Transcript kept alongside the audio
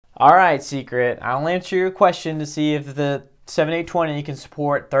Alright, Secret, I'll answer your question to see if the 7820 can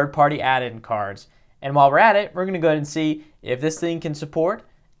support third-party add-in cards. And while we're at it, we're going to go ahead and see if this thing can support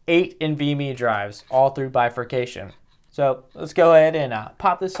 8 NVMe drives, all through bifurcation. So let's go ahead and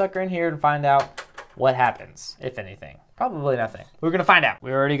pop this sucker in here and find out what happens, if anything. Probably nothing. We're going to find out.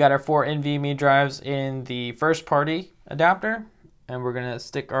 We already got our 4 NVMe drives in the first-party adapter, and we're going to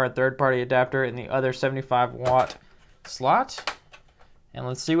stick our third-party adapter in the other 75-watt slot. And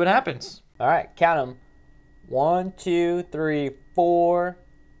let's see what happens. All right, count them. 1, 2, 3, 4,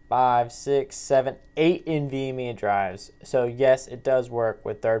 5, 6, 7, 8 NVMe drives. So yes, it does work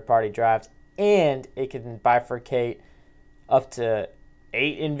with third-party drives, and it can bifurcate up to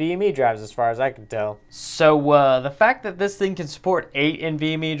 8 NVMe drives as far as I can tell. So the fact that this thing can support 8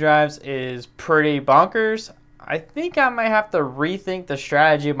 NVMe drives is pretty bonkers. I think I might have to rethink the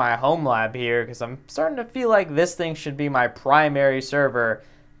strategy of my home lab here, because I'm starting to feel like this thing should be my primary server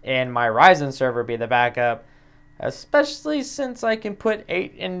and my Ryzen server be the backup, especially since I can put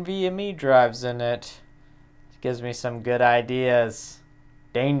 8 NVMe drives in it. It gives me some good ideas,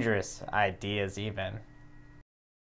 dangerous ideas even.